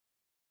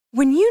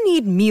When you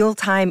need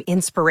mealtime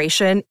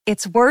inspiration,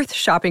 it's worth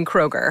shopping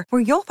Kroger,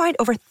 where you'll find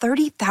over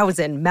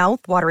 30,000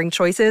 mouth-watering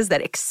choices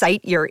that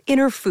excite your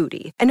inner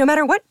foodie. And no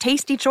matter what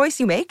tasty choice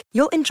you make,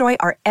 you'll enjoy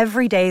our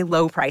everyday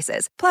low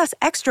prices, plus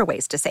extra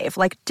ways to save,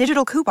 like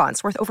digital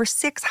coupons worth over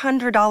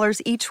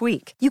 $600 each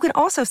week. You can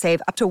also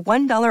save up to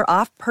 $1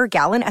 off per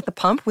gallon at the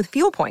pump with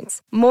fuel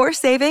points. More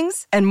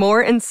savings and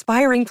more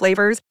inspiring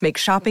flavors make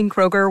shopping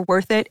Kroger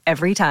worth it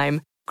every time.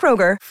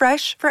 Kroger,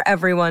 fresh for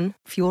everyone.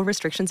 Fuel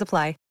restrictions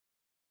apply.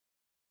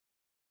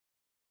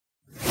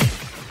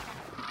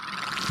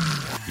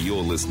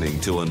 You're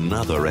listening to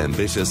another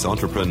Ambitious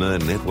Entrepreneur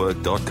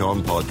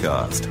Network.com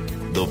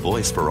podcast. The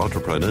voice for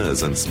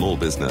entrepreneurs and small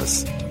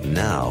business.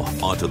 Now,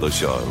 onto the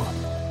show.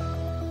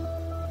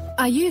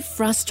 Are you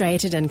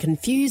frustrated and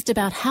confused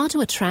about how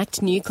to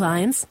attract new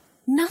clients?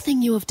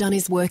 Nothing you have done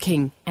is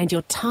working, and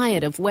you're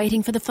tired of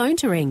waiting for the phone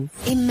to ring.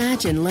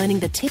 Imagine learning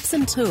the tips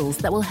and tools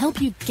that will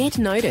help you get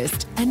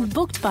noticed and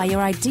booked by your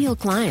ideal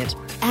client,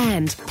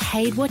 and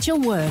paid what you're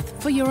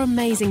worth for your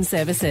amazing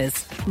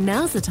services.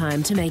 Now's the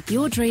time to make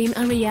your dream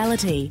a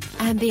reality,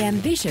 and the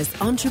Ambitious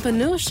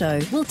Entrepreneur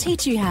Show will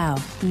teach you how.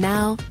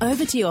 Now,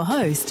 over to your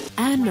host,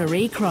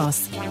 Anne-Marie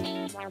Cross.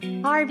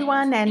 Hi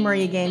everyone,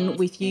 Anne-Marie again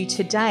with you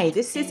today.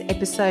 This is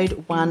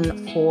episode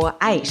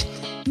 148.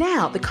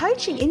 Now, the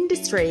coaching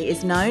industry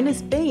is known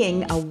as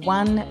being a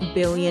 $1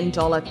 billion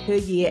per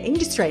year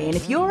industry. And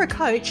if you're a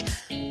coach,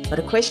 I've got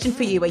a question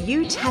for you. Are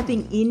you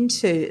tapping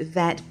into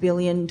that $1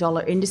 billion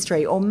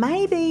industry? Or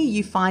maybe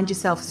you find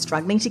yourself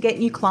struggling to get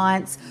new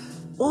clients,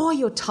 or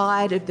you're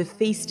tired of the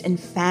feast and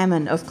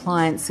famine of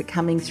clients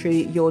coming through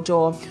your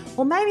door.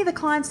 Or maybe the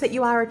clients that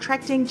you are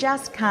attracting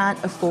just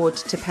can't afford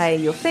to pay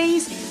your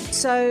fees.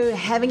 So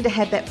having to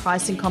have that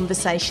pricing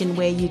conversation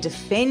where you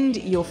defend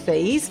your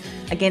fees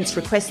against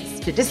requests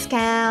to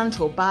discount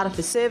or barter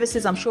for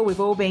services. I'm sure we've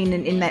all been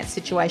in that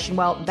situation.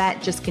 Well,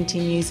 that just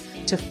continues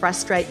to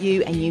frustrate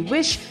you, and you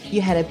wish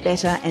you had a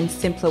better and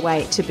simpler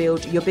way to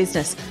build your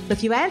business. But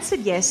if you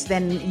answered yes,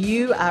 then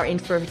you are in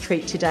for a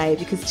treat today,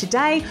 because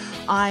today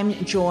I'm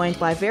joined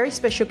by a very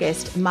special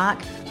guest, Mark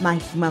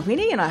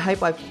Mawhinney, and I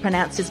hope I've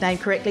pronounced his name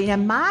correctly. Now,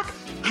 Mark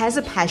has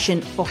a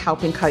passion for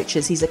helping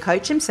coaches. He's a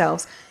coach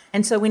himself.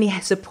 And so when he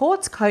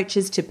supports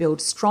coaches to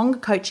build stronger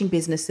coaching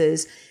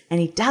businesses, and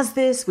he does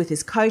this with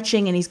his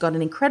coaching, and he's got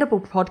an incredible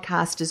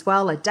podcast as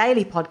well, a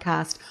daily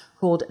podcast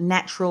called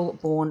Natural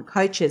Born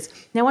Coaches.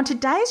 Now, on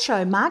today's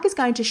show, Mark is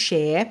going to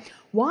share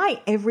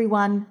why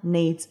everyone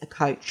needs a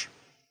coach,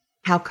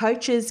 how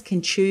coaches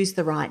can choose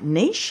the right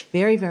niche,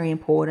 very, very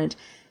important,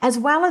 as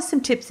well as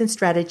some tips and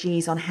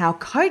strategies on how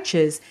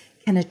coaches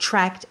can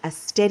attract a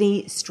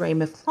steady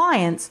stream of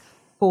clients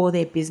for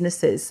their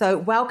businesses. So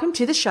welcome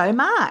to the show,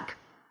 Mark.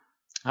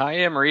 Hi,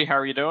 Anne-Marie. How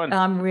are you doing?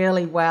 I'm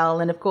really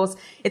well. And of course,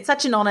 it's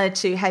such an honor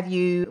to have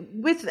you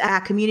with our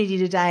community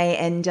today.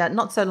 And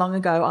not so long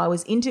ago, I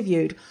was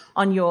interviewed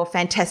on your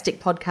fantastic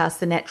podcast,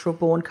 The Natural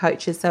Born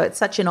Coaches. So it's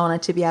such an honor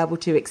to be able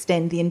to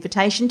extend the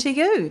invitation to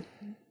you.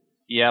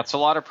 Yeah, it's a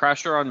lot of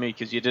pressure on me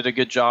because you did a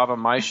good job on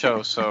my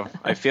show. So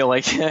I feel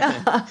like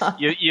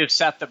you've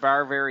set the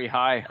bar very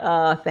high.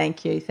 Oh,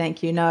 thank you.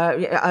 Thank you. No,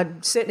 I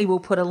certainly will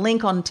put a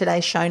link on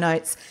today's show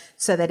notes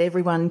so that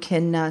everyone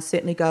can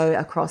certainly go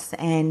across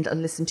and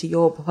listen to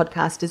your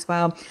podcast as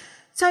well.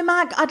 So,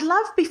 Mark, I'd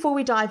love, before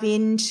we dive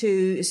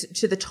into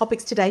the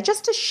topics today,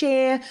 just to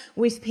share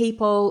with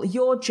people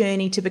your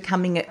journey to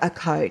becoming a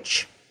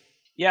coach.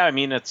 Yeah, I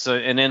mean, it's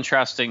an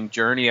interesting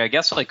journey. I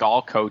guess like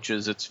all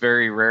coaches, it's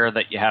very rare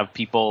that you have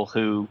people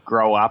who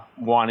grow up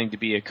wanting to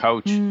be a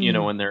coach, you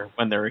know, when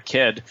they're a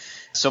kid.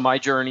 So my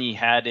journey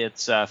had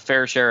its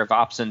fair share of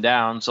ups and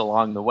downs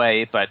along the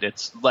way, but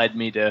it's led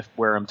me to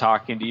where I'm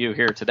talking to you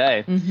here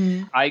today.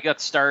 Mm-hmm. I got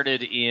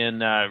started in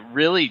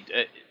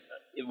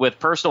with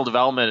personal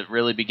development. It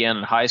really began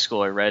in high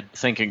school. I read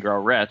Think and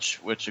Grow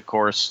Rich, which of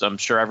course I'm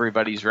sure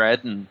everybody's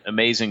read, an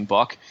amazing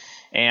book.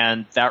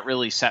 And that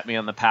really set me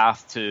on the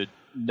path to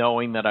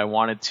knowing that I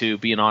wanted to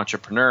be an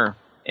entrepreneur.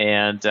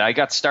 And I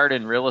got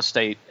started in real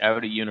estate out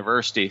of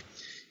university.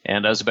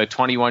 And I was about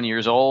 21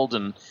 years old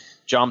and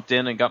jumped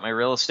in and got my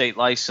real estate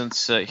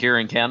license here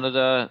in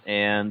Canada,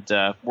 and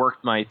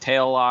worked my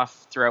tail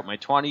off throughout my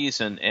 20s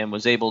and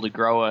was able to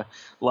grow a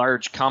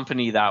large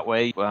company that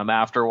way.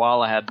 After a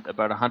while, I had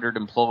about 100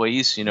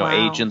 employees,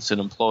 Wow. agents and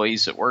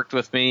employees that worked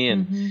with me.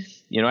 And,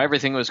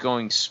 everything was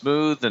going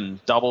smooth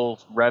and double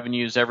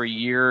revenues every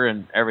year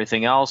and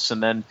everything else.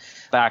 And then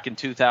back in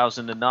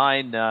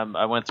 2009,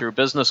 I went through a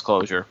business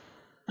closure.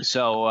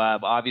 So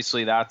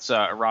obviously that's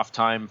a rough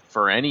time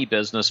for any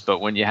business, but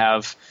when you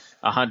have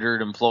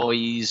 100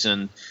 employees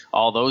and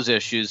all those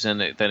issues,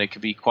 then it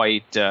could be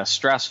quite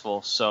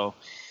stressful. So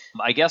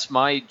I guess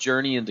my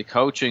journey into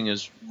coaching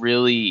is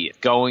really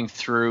going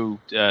through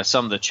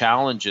some of the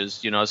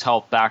challenges. I was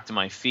helped back to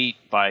my feet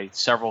by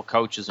several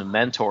coaches and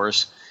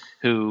mentors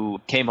who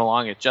came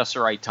along at just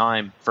the right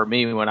time for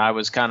me when I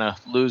was kind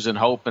of losing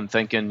hope and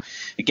thinking,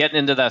 getting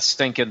into that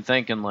stinking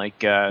thinking,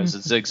 like as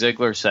Zig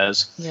Ziglar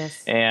says.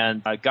 Yes.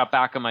 And I got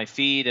back on my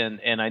feet,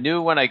 and I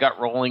knew when I got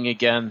rolling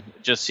again,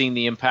 just seeing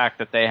the impact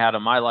that they had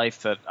on my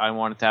life, that I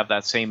wanted to have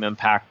that same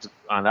impact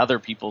on other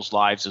people's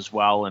lives as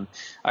well. And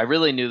I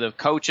really knew that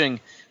coaching,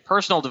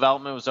 personal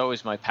development was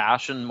always my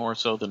passion, more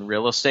so than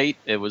real estate.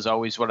 It was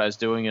always what I was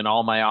doing in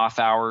all my off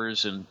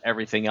hours and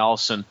everything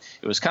else. And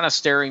it was kind of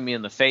staring me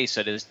in the face.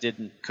 I just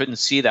couldn't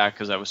see that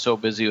because I was so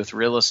busy with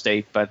real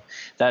estate. But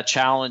that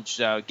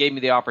challenge gave me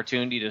the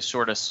opportunity to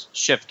sort of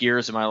shift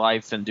gears in my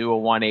life and do a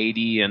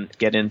 180 and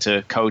get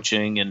into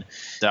coaching and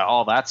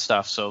all that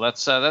stuff. So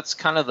that's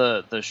kind of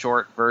the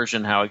short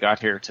version how I got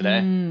here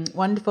today.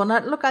 Wonderful.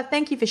 Now, look, I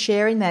thank you for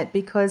sharing that,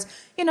 because,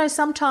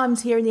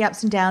 sometimes hearing the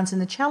ups and downs and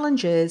the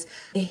challenges,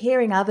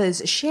 hearing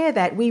others share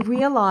that, we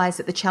realise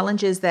that the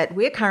challenges that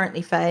we're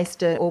currently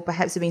faced or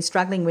perhaps have been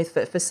struggling with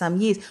for some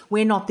years,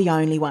 we're not the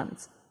only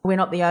ones. We're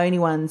not the only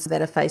ones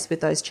that are faced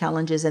with those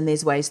challenges, and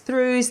there's ways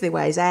through, there's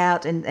ways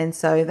out, and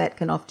so that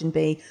can often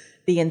be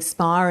the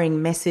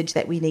inspiring message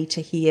that we need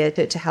to hear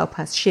to help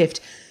us shift.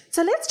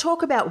 So let's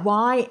talk about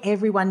why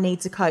everyone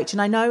needs a coach.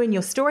 And I know in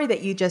your story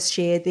that you just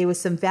shared, there were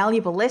some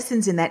valuable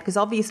lessons in that, because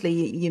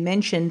obviously you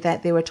mentioned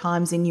that there were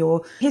times in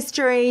your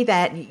history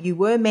that you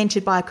were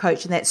mentored by a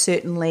coach, and that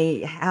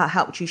certainly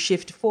helped you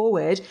shift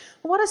forward.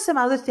 What are some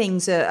other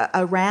things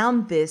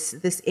around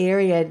this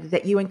area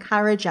that you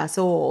encourage us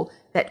all,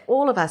 that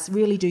all of us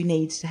really do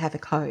need to have a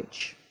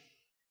coach?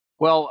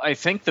 Well, I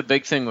think the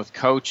big thing with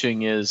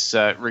coaching is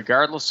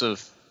regardless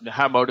of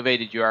how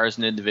motivated you are as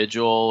an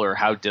individual or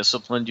how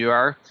disciplined you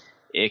are,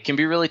 it can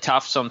be really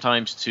tough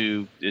sometimes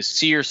to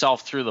see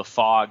yourself through the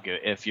fog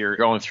if you're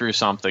going through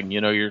something.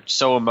 You're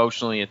so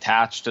emotionally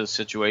attached to the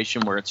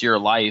situation where it's your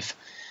life,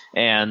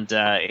 and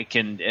it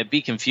can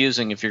be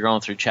confusing if you're going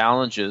through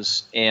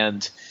challenges.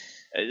 And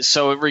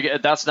so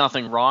that's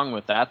nothing wrong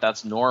with that.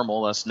 That's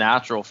normal. That's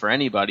natural for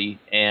anybody.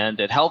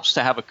 And it helps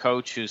to have a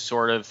coach who's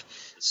sort of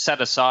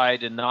set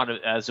aside and not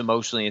as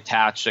emotionally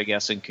attached, I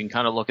guess, and can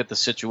kind of look at the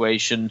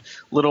situation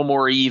a little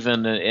more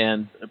even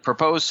and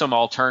propose some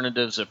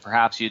alternatives that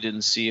perhaps you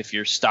didn't see if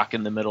you're stuck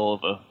in the middle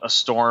of a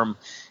storm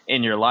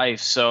in your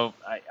life. So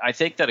I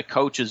think that a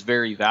coach is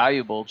very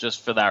valuable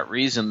just for that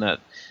reason,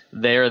 that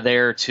they're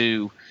there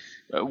to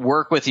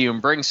work with you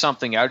and bring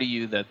something out of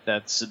you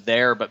that's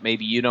there, but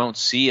maybe you don't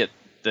see it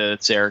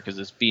that's there because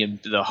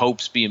the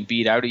hope's being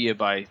beat out of you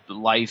by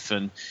life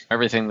and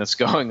everything that's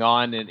going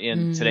on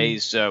in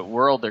today's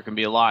world. There can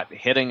be a lot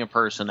hitting a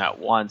person at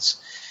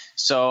once.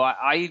 So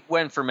I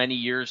went for many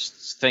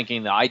years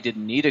thinking that I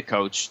didn't need a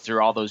coach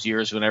through all those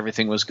years when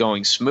everything was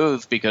going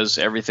smooth, because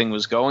everything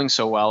was going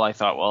so well. I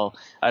thought, well,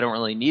 I don't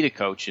really need a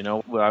coach.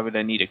 Why would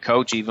I need a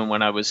coach even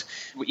when I was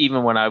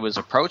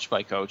approached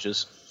by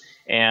coaches?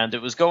 And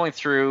it was going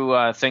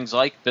through things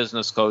like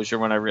business closure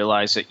when I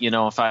realized that,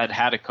 if I had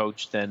had a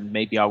coach, then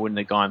maybe I wouldn't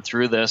have gone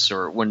through this,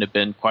 or it wouldn't have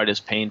been quite as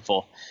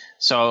painful.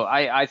 So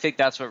I think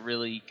that's what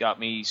really got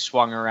me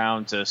swung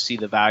around to see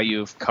the value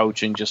of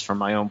coaching just from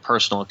my own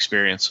personal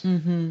experience.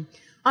 Mm-hmm.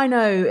 I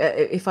know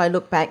if I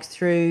look back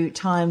through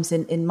times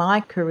in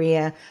my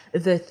career,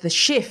 the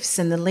shifts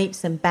and the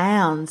leaps and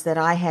bounds that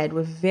I had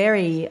were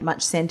very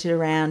much centered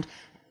around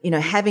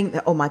having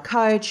my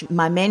coach,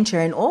 my mentor,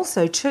 and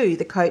also too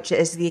the coach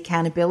as the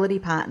accountability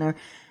partner.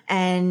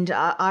 And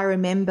I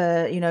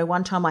remember,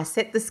 one time I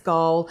set this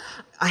goal.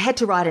 I had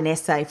to write an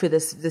essay for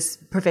this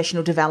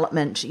professional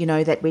development,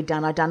 that we'd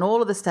done. I'd done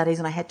all of the studies,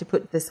 and I had to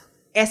put this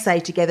essay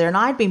together. And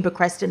I'd been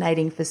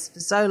procrastinating for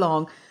so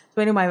long.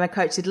 So anyway, my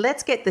coach said,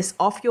 let's get this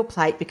off your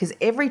plate, because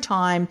every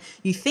time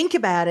you think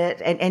about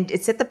it and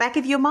it's at the back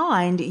of your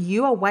mind,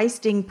 you are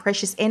wasting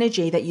precious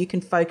energy that you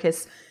can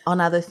focus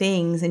on other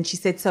things. And she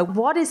said, so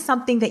what is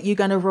something that you're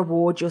going to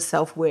reward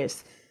yourself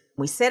with?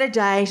 We set a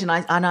date, and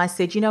I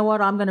said, you know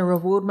what, I'm going to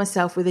reward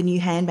myself with a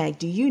new handbag.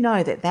 Do you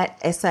know that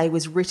essay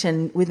was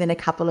written within a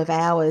couple of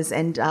hours,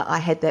 and I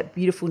had that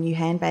beautiful new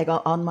handbag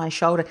on my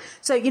shoulder.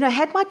 So,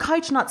 had my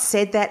coach not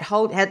said that,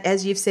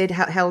 as you've said,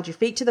 held your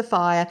feet to the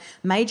fire,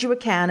 made you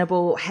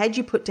accountable, had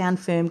you put down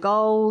firm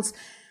goals,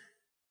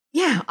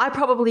 yeah, I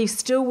probably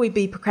still would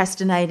be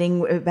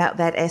procrastinating about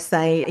that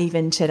essay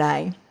even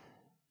today.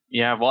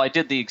 Yeah, well, I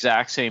did the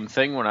exact same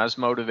thing when I was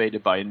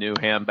motivated by a new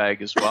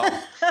handbag as well.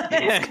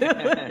 That's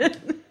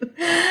good.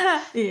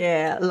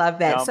 Yeah, love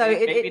that. No, so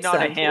maybe it's not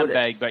so a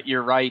handbag, but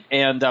you're right.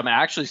 And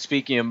actually,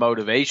 speaking of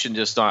motivation,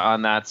 just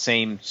on that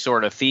same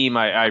sort of theme,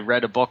 I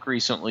read a book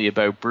recently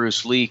about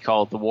Bruce Lee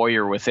called The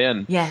Warrior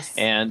Within. Yes.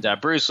 And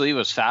Bruce Lee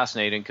was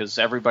fascinating because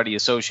everybody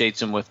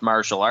associates him with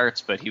martial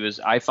arts, but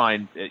I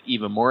find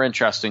even more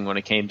interesting when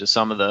it came to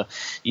some of the,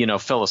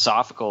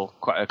 philosophical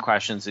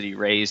questions that he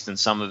raised and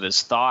some of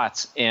his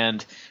thoughts.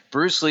 And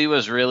Bruce Lee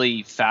was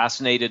really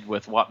fascinated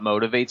with what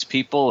motivates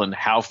people and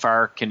how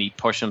far can he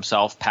push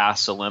himself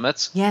past the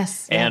limits.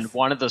 Yes. And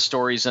one of the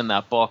stories in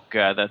that book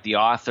that the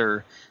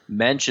author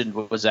mentioned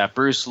was that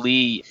Bruce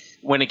Lee,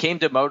 when it came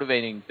to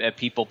motivating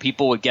people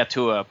would get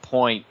to a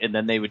point and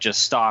then they would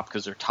just stop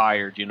because they're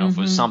tired, if it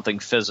was something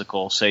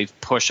physical, say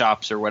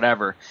push-ups or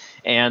whatever.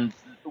 And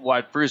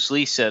what Bruce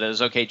Lee said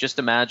is, okay, just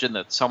imagine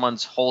that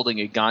someone's holding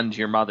a gun to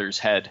your mother's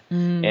head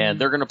and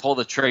they're going to pull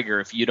the trigger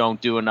if you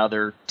don't do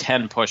another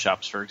 10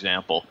 push-ups, for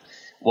example.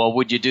 Well,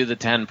 would you do the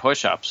 10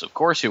 push-ups? Of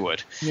course you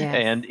would. Yes.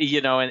 And,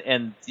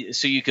 and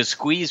so you could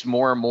squeeze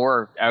more and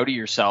more out of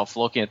yourself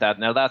looking at that.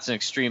 Now, that's an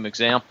extreme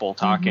example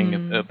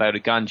talking about a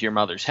gun to your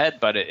mother's head,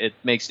 but it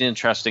makes an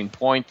interesting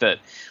point that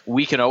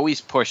we can always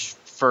push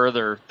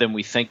further than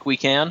we think we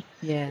can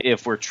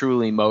if we're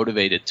truly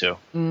motivated to.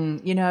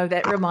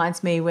 That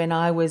reminds me when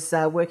I was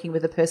working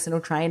with a personal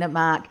trainer,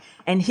 Mark,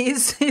 and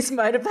his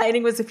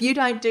motivating was, if you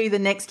don't do the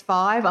next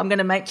 5, I'm going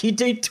to make you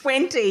do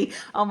 20.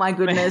 Oh, my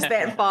goodness,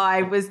 that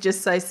 5 was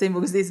just so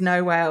simple because there's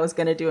no way I was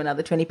going to do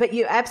another 20. But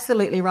you're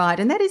absolutely right.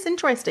 And that is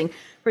interesting,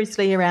 Bruce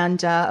Lee,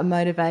 around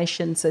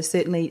motivation. So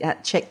certainly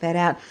check that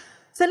out.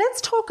 So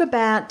let's talk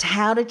about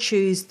how to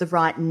choose the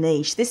right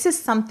niche. This is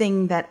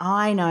something that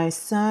I know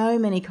so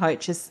many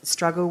coaches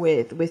struggle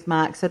with,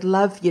 Mark. So I'd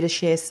love you to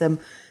share some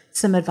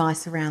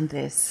advice around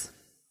this.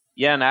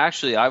 Yeah, and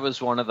actually I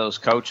was one of those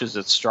coaches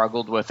that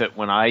struggled with it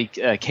when I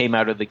came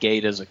out of the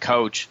gate as a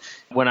coach.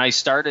 When I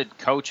started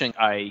coaching,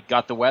 I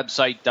got the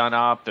website done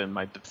up and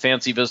my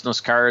fancy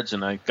business cards,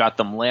 and I got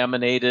them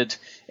laminated,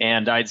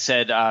 and I'd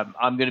said, I'm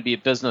going to be a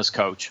business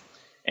coach.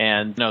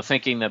 And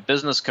thinking that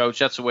business coach,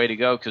 that's the way to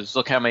go, because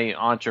look how many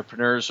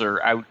entrepreneurs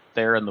are out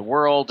there in the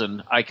world,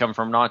 and I come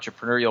from an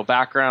entrepreneurial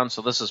background,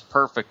 so this is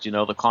perfect.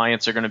 The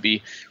clients are going to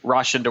be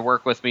rushing to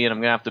work with me, and I'm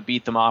going to have to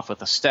beat them off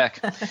with a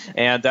stick.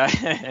 And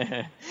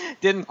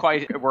didn't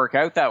quite work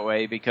out that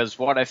way, because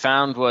what I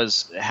found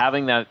was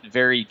having that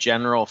very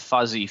general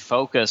fuzzy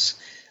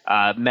focus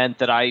meant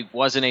that I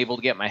wasn't able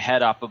to get my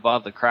head up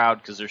above the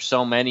crowd, because there's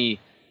so many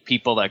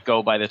people that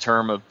go by the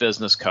term of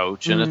business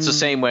coach. And it's the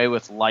same way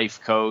with life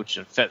coach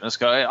and fitness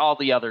coach, all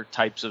the other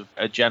types of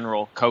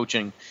general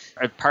coaching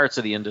parts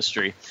of the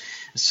industry.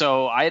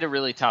 So I had a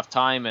really tough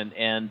time.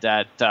 And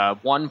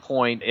at one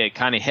point, it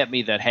kind of hit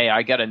me that, hey,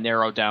 I got to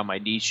narrow down my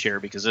niche here,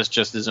 because this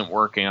just isn't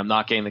working. I'm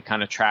not getting the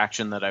kind of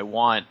traction that I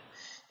want.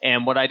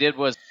 And what I did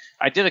was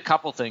I did a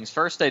couple things.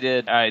 First,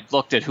 I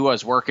looked at who I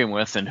was working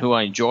with and who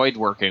I enjoyed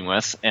working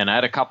with. And I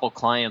had a couple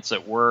clients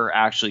that were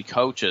actually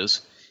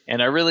coaches.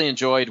 And I really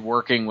enjoyed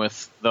working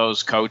with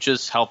those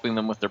coaches, helping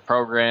them with their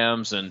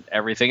programs and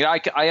everything.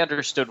 I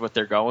understood what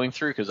they're going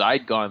through, because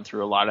I'd gone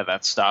through a lot of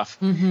that stuff.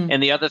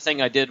 And the other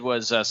thing I did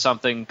was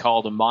something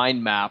called a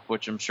mind map,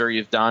 which I'm sure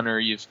you've done, or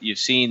you've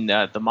seen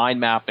the mind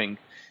mapping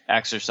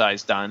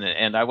exercise done.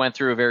 And I went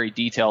through a very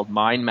detailed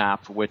mind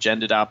map, which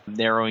ended up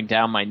narrowing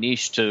down my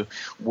niche to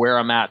where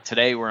I'm at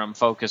today, where I'm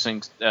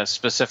focusing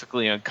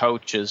specifically on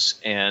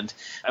coaches, and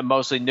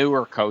mostly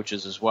newer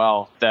coaches as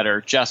well, that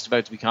are just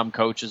about to become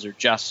coaches or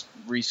just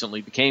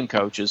recently became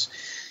coaches.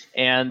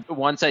 And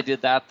once I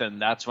did that, then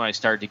that's when I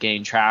started to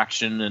gain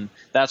traction. And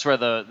that's where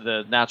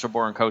the Natural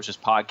Born Coaches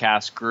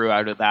podcast grew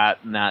out of that,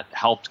 and that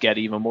helped get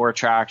even more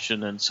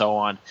traction and so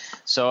on.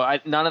 So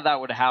none of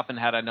that would have happened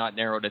had I not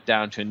narrowed it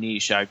down to a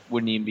niche. I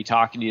wouldn't even be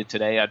talking to you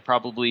today. I'd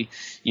probably,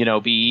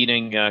 be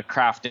eating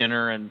craft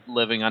dinner and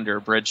living under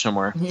a bridge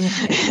somewhere.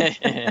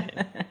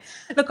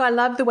 Look, I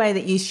love the way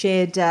that you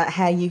shared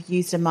how you've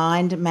used a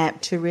mind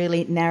map to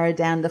really narrow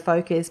down the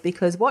focus,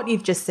 because what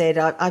you've just said,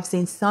 I've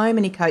seen so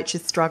many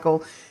coaches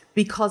struggle,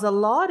 because a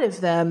lot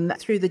of them,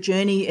 through the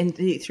journey and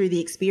through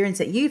the experience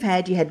that you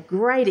had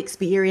great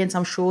experience,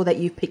 I'm sure, that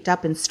you've picked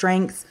up in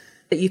strengths,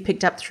 that you've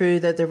picked up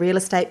through the real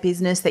estate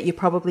business, that you're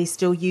probably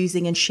still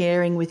using and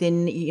sharing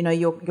within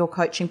your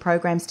coaching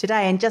programs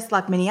today. And just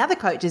like many other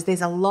coaches,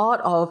 there's a lot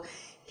of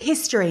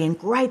history and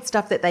great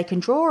stuff that they can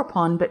draw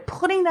upon, but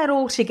putting that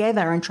all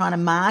together and trying to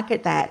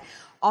market that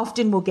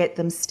often will get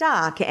them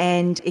stuck,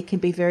 and it can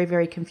be very,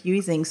 very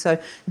confusing. So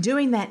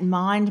doing that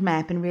mind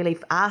map and really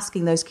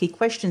asking those key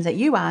questions that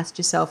you asked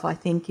yourself, I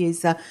think,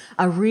 is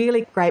a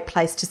really great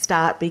place to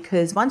start,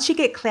 because once you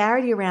get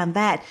clarity around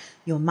that,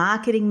 your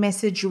marketing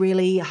message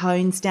really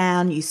hones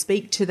down. You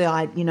speak to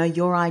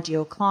your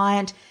ideal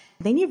client.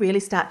 Then you really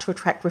start to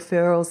attract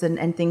referrals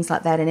and things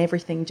like that, and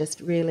everything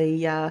just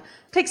really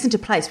clicks into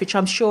place, which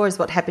I'm sure is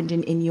what happened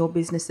in your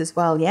business as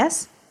well,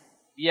 yes?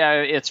 Yeah,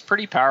 it's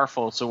pretty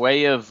powerful. It's a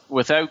way of,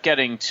 without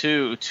getting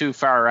too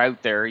far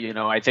out there,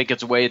 I think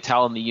it's a way of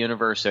telling the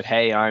universe that,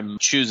 hey, I'm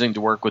choosing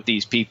to work with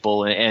these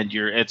people, and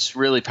it's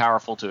really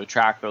powerful to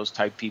attract those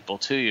type people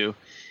to you.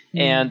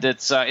 And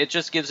it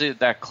just gives it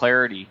that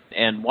clarity.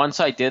 And once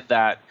I did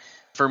that,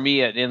 for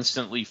me, it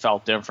instantly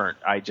felt different.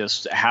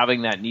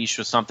 Having that niche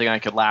was something I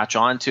could latch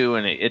onto,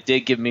 and it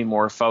did give me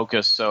more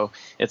focus. So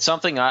it's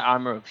something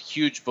I'm a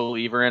huge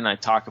believer in. I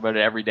talk about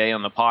it every day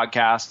on the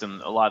podcast, and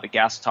a lot of the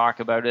guests talk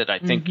about it. I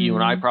think you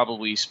and I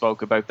probably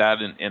spoke about that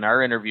in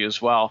our interview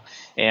as well.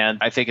 And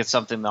I think it's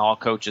something that all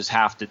coaches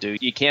have to do.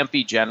 You can't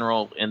be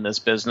general in this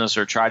business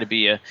or try to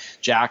be a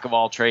jack of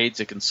all trades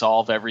that can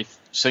solve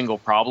single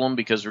problem,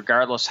 because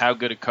regardless how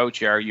good a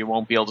coach you are, you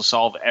won't be able to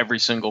solve every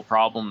single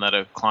problem that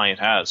a client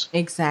has.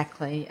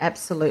 Exactly.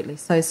 Absolutely.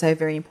 So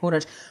very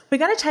important. We're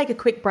going to take a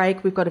quick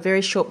break. We've got a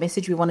very short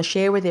message we want to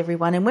share with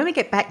everyone. And when we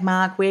get back,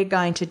 Mark, we're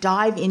going to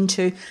dive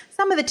into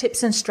some of the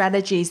tips and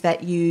strategies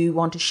that you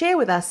want to share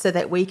with us so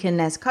that we can,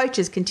 as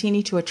coaches,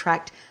 continue to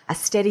attract a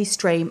steady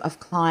stream of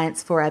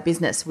clients for our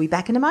business. We'll be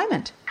back in a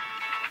moment.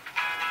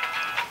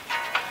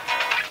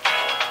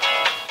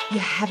 You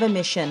have a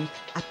mission,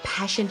 a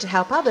passion to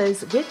help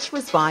others, which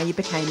was why you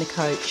became a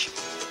coach.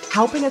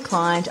 Helping a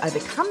client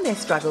overcome their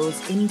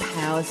struggles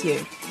empowers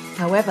you.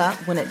 However,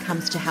 when it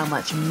comes to how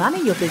much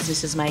money your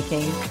business is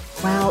making,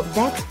 well,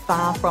 that's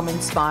far from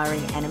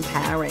inspiring and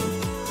empowering.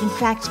 In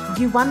fact,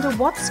 you wonder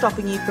what's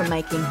stopping you from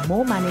making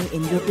more money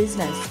in your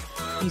business.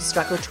 You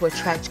struggle to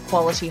attract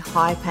quality,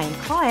 high-paying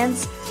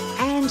clients,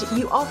 and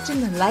you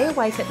often lay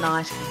awake at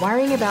night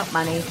worrying about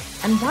money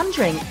and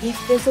wondering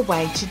if there's a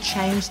way to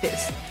change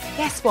this.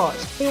 Guess what?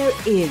 There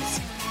is.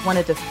 One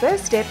of the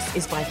first steps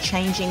is by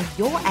changing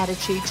your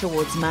attitude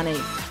towards money.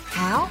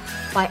 How?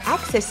 By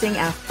accessing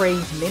our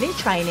free mini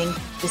training,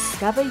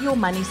 Discover Your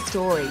Money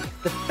Story,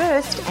 the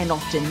first and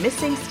often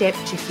missing step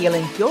to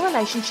healing your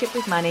relationship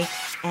with money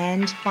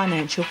and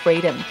financial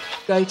freedom.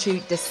 Go to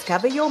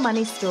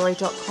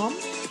discoveryourmoneystory.com.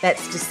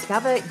 That's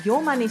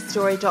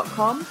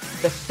discoveryourmoneystory.com,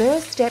 the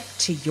first step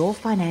to your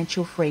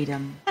financial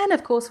freedom. And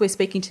of course, we're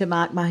speaking to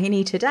Mark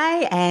Mahoney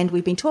today, and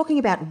we've been talking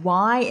about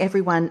why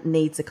everyone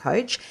needs a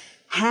coach,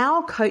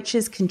 how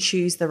coaches can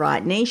choose the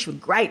right niche with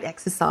great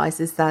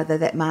exercises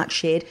that Mark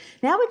shared.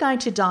 Now we're going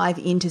to dive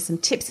into some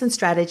tips and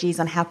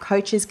strategies on how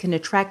coaches can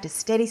attract a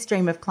steady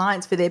stream of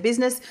clients for their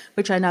business,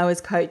 which I know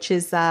as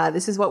coaches,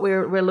 this is what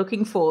we're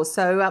looking for.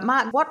 So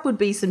Mark, what would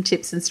be some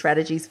tips and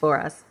strategies for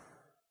us?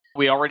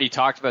 We already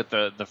talked about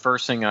the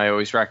first thing I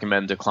always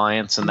recommend to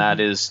clients, and that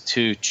is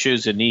to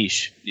choose a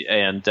niche.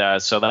 And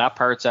so that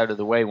part's out of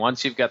the way.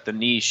 Once you've got the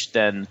niche,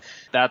 then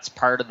that's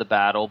part of the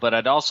battle. But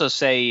I'd also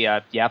say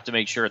you have to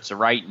make sure it's the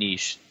right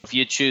niche. If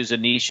you choose a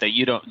niche that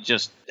you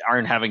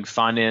aren't having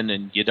fun in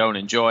and you don't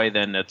enjoy,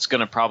 then it's going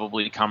to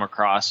probably come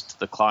across to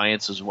the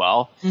clients as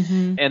well.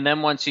 Mm-hmm. And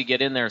then once you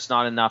get in there, it's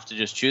not enough to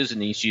just choose a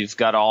niche. You've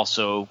got to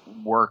also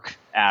work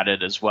at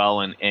it as well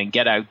and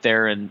get out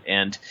there.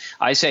 And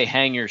I say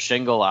hang your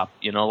shingle up.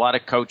 You know, a lot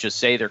of coaches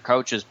say they're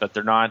coaches, but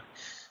they're not.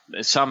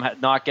 Some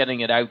not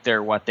getting it out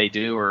there what they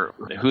do or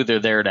who they're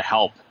there to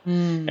help.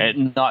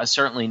 And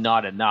certainly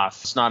not enough.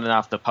 It's not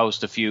enough to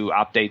post a few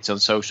updates on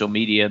social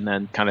media and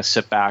then kind of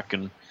sit back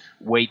and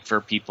wait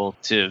for people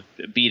to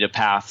beat a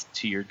path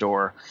to your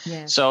door.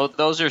 Yes. So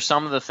those are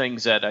some of the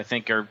things that I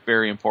think are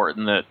very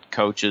important that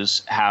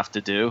coaches have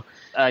to do.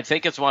 I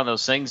think it's one of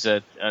those things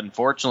that,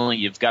 unfortunately,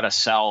 you've got to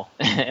sell.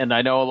 And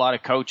I know a lot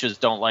of coaches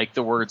don't like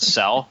the word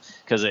sell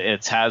because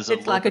it's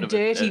like a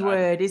dirty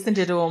word, isn't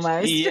it,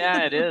 almost?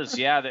 Yeah, it is.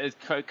 Yeah,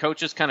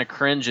 coaches kind of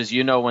cringe, as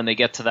you know, when they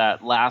get to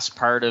that last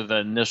part of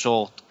an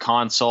initial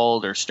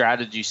consult or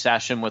strategy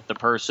session with the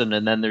person,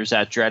 and then there's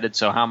that dreaded,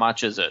 so how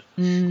much is it?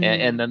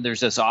 And then there's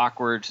this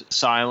awkward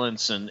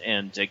silence,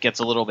 and it gets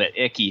a little bit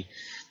icky.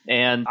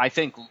 And I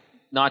think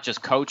not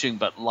just coaching,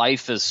 but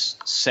life is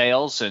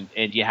sales, and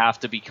you have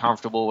to be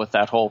comfortable with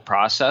that whole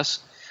process.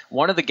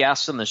 One of the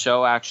guests on the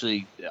show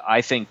actually,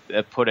 I think,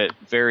 put it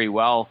very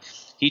well.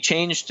 He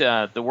changed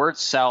the word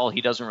sell.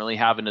 He doesn't really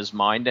have in his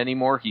mind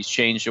anymore. He's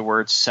changed the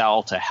word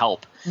sell to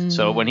help.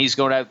 So when he's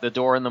going out the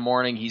door in the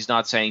morning, he's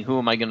not saying, who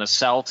am I going to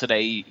sell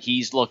today?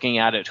 He's looking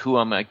at it, who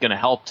am I going to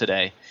help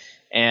today?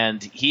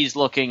 And he's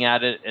looking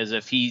at it as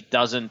if he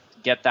doesn't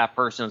get that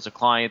person as a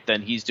client,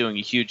 then he's doing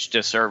a huge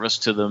disservice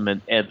to them,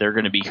 and they're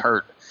going to be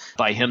hurt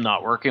by him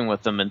not working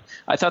with them. And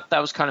I thought that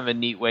was kind of a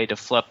neat way to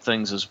flip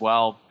things as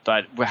well.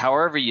 But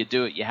however you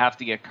do it, you have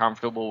to get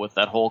comfortable with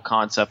that whole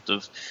concept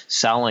of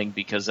selling,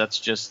 because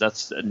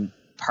that's a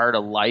part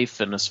of life,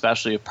 and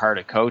especially a part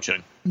of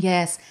coaching.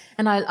 Yes,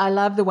 and I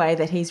love the way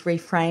that he's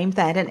reframed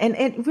that. And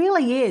it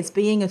really is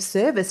being of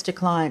service to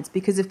clients,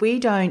 because if we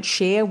don't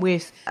share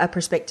with a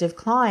prospective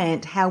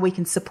client how we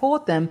can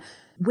support them,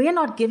 we're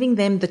not giving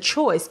them the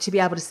choice to be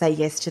able to say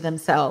yes to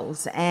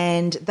themselves,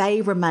 and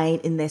they remain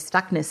in their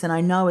stuckness. And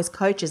I know as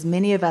coaches,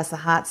 many of us are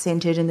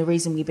heart-centered, and the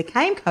reason we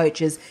became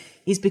coaches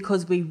is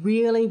because we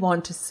really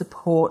want to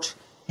support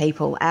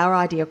people, our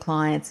ideal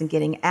clients, and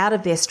getting out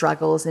of their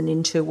struggles and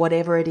into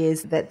whatever it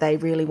is that they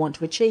really want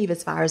to achieve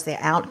as far as their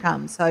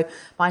outcome. So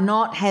by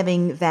not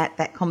having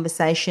that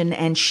conversation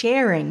and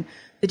sharing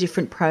the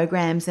different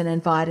programs and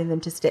inviting them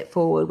to step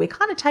forward, we're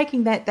kind of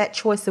taking that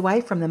choice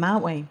away from them,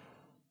 aren't we?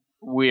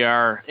 We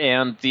are.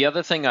 And the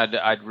other thing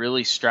I'd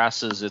really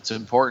stress is it's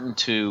important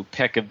to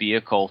pick a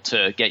vehicle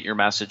to get your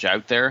message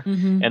out there.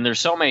 Mm-hmm. And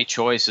there's so many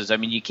choices. I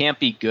mean, you can't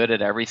be good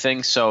at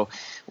everything. So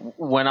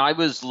when I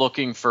was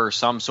looking for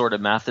some sort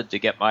of method to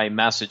get my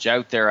message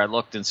out there, I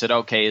looked and said,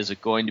 okay, is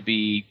it going to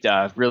be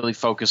really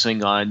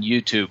focusing on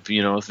YouTube,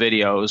 with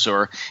videos,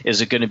 or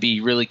is it going to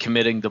be really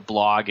committing to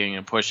blogging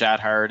and push that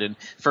hard? And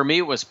for me,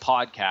 it was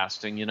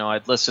podcasting.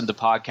 I'd listened to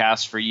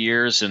podcasts for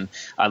years, and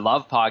I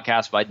love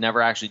podcasts, but I'd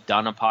never actually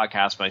done a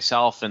podcast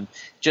myself. And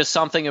just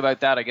something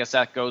about that, I guess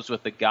that goes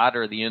with the gut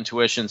or the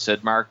intuition,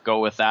 said, Mark, go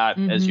with that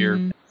as your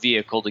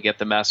vehicle to get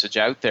the message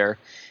out there.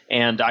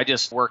 And I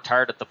just worked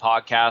hard at the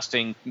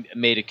podcasting,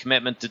 made a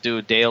commitment to do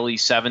it daily,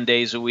 7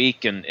 days a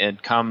week,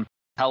 and come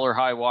hell or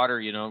high water,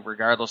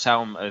 regardless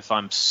if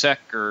I'm sick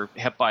or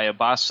hit by a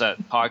bus, that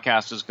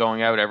podcast is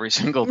going out every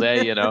single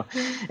day,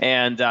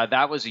 And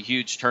that was a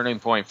huge turning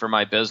point for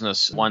my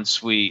business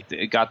once we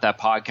got that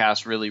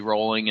podcast really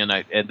rolling,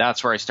 and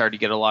that's where I started to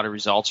get a lot of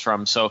results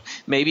from. So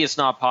maybe it's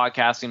not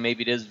podcasting,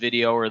 maybe it is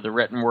video or the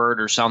written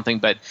word or something,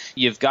 but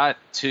you've got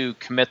to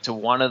commit to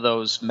one of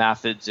those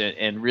methods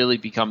and really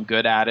become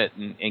good at it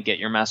and get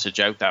your message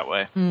out that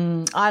way.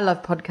 I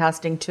love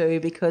podcasting too,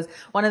 because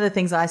one of the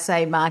things I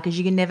say, Mark, is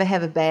you can never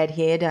have a bad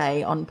hair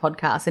day on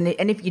podcasts,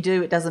 and if you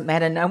do, it doesn't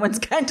matter. No one's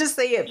going to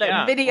see it.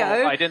 But video,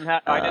 well, I didn't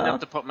have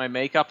to put my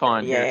makeup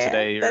on here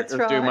today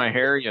or do my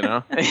hair.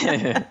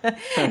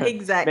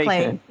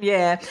 Exactly.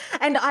 Yeah,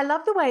 and I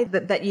love the way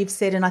that you've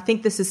said, and I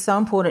think this is so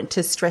important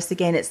to stress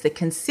again. It's the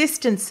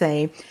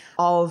consistency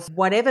of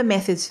whatever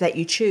methods that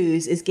you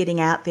choose is getting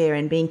out there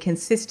and being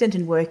consistent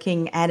and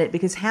working at it.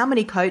 Because how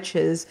many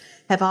coaches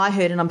have I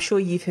heard, and I'm sure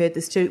you've heard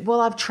this too, well,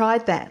 I've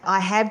tried that.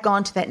 I have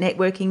gone to that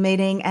networking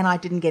meeting and I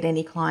didn't get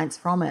any clients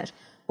from it.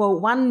 Well,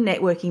 one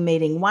networking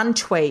meeting, one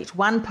tweet,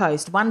 one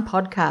post, one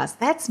podcast,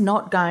 that's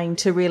not going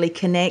to really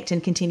connect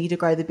and continue to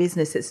grow the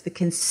business. It's the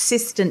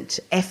consistent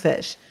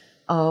effort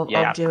of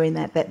doing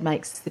that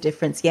makes the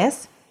difference.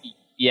 Yes?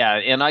 Yeah,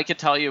 and I could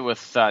tell you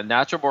with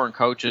Natural Born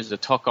Coaches,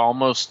 it took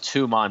almost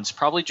 2 months,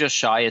 probably just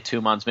shy of 2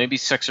 months, maybe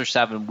 6 or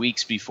 7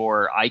 weeks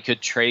before I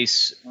could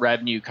trace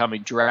revenue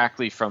coming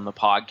directly from the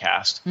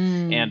podcast.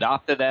 And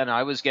up to then,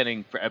 I was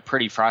getting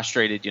pretty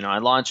frustrated. I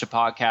launched a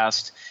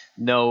podcast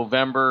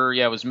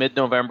it was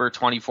mid-November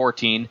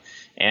 2014.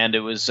 And it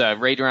was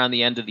right around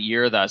the end of the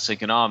year that I was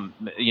thinking,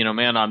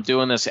 man, I'm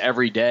doing this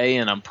every day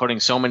and I'm putting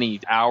so many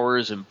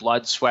hours and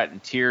blood, sweat,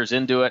 and tears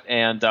into it,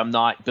 and I'm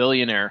not a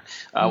billionaire.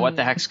 What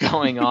the heck's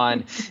going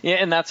on? Yeah,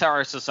 and that's how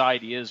our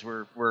society is.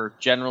 We're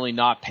generally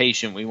not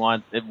patient. We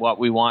want what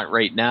we want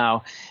right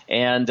now.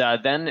 And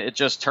then it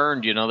just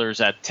turned, there's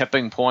that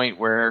tipping point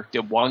where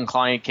one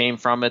client came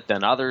from it,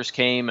 then others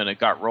came, and it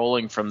got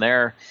rolling from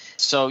there.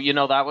 So,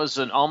 that was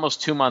an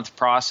almost 2-month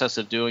process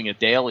of doing it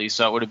daily.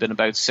 So it would have been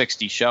about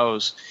 60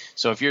 shows.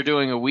 So if you're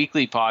doing a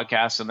weekly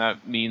podcast, and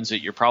that means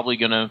that you're probably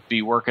going to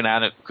be working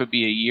at it, could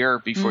be a year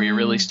before you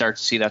really start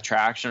to see that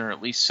traction, or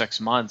at least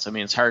 6 months. I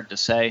mean, it's hard to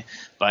say,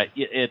 but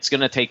it's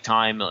going to take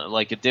time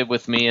like it did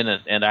with me.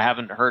 And I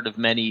haven't heard of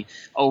many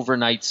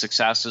overnight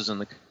successes in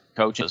the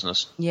coach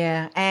business.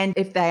 Yeah. And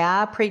if they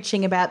are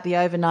preaching about the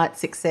overnight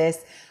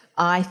success,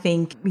 I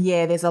think,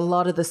 there's a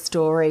lot of the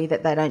story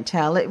that they don't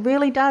tell. It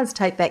really does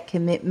take that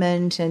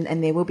commitment,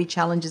 and there will be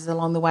challenges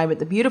along the way. But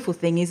the beautiful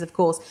thing is, of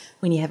course,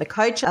 when you have a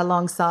coach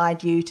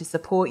alongside you to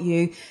support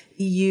you,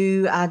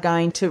 you are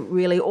going to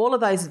really, all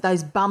of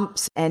those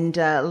bumps and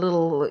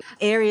little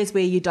areas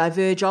where you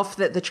diverge off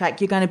the track,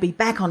 you're going to be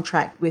back on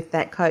track with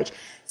that coach.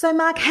 So,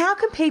 Mark, how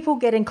can people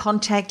get in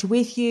contact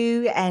with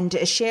you and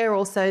share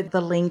also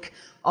the link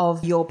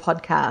of your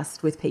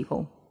podcast with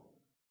people?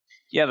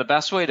 Yeah, the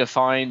best way to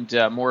find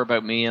more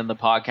about me and the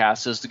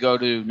podcast is to go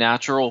to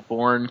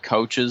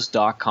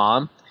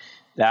naturalborncoaches.com.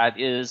 That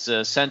is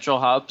a central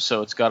hub,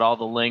 so it's got all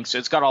the links.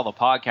 It's got all the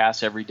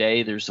podcasts every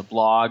day. There's a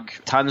blog,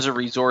 tons of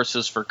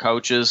resources for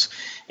coaches,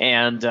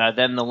 and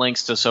then the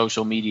links to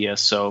social media.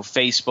 So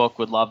Facebook,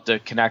 would love to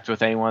connect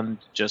with anyone.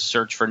 Just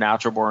search for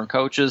Natural Born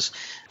Coaches.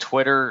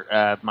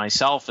 Twitter,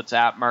 myself, it's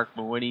at Mark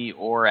Mawhinney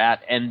or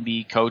at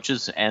NB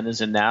Coaches. N is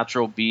in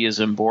natural, B is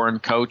in born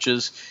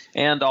coaches,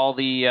 and all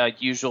the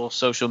usual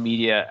social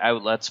media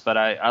outlets. But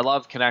I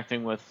love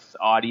connecting with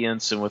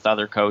audience and with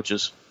other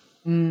coaches.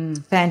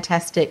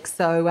 Fantastic.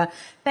 So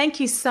thank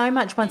you so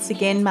much once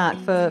again, Mark,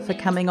 for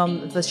coming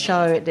on the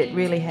show. It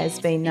really has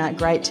been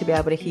great to be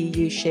able to hear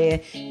you share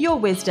your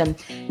wisdom.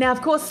 Now,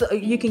 of course,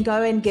 you can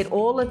go and get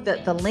all of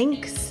the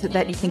links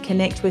that you can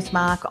connect with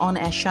Mark on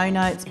our show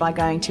notes by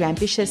going to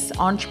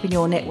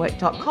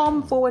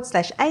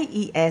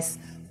ambitiousentrepreneurnetwork.com/AES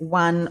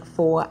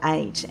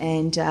 148,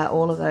 and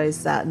all of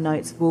those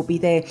notes will be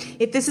there.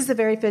 If this is the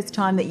very first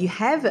time that you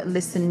have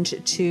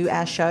listened to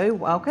our show,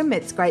 welcome.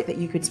 It's great that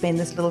you could spend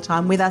this little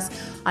time with us.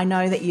 I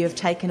know that you have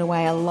taken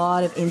away a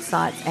lot of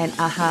insights and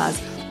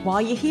ahas. While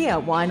you're here,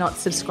 why not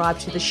subscribe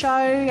to the show?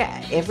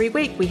 Every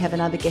week we have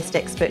another guest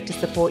expert to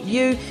support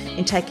you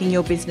in taking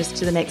your business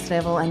to the next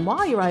level. And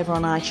while you're over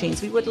on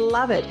iTunes, we would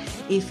love it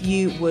if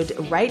you would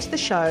rate the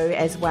show,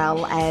 as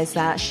well as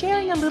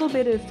sharing a little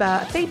bit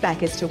of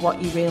feedback as to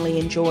what you really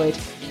enjoyed.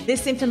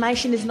 This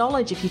information is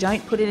knowledge. If you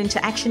don't put it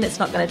into action, it's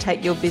not going to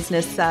take your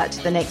business to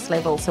the next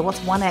level. So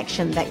what's one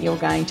action that you're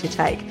going to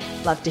take?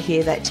 Love to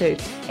hear that too.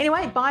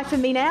 Anyway, bye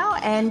from me now,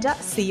 and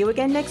see you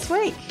again next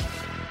week.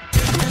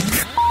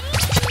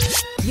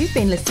 You've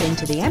been listening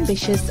to the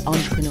Ambitious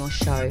Entrepreneur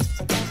Show.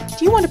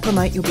 Do you want to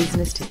promote your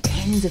business to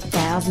tens of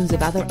thousands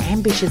of other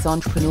ambitious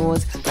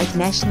entrepreneurs, both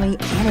nationally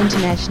and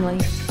internationally?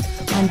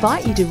 I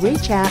invite you to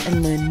reach out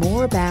and learn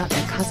more about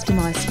our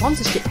customised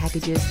sponsorship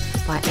packages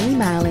by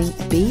emailing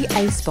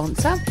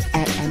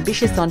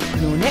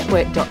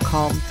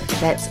beasponsor@ambitiousentrepreneurnetwork.com.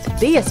 That's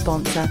be a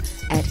sponsor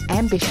at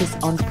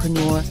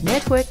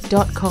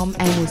ambitiousentrepreneurnetwork.com,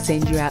 and we'll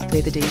send you out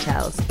further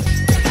details.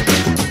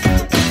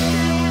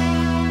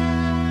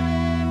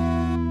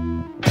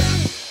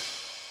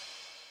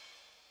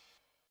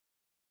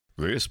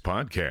 This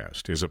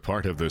podcast is a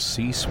part of the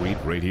C-Suite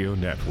Radio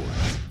Network.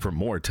 For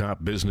more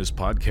top business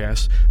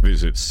podcasts,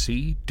 visit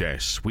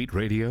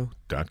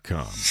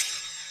c-suiteradio.com.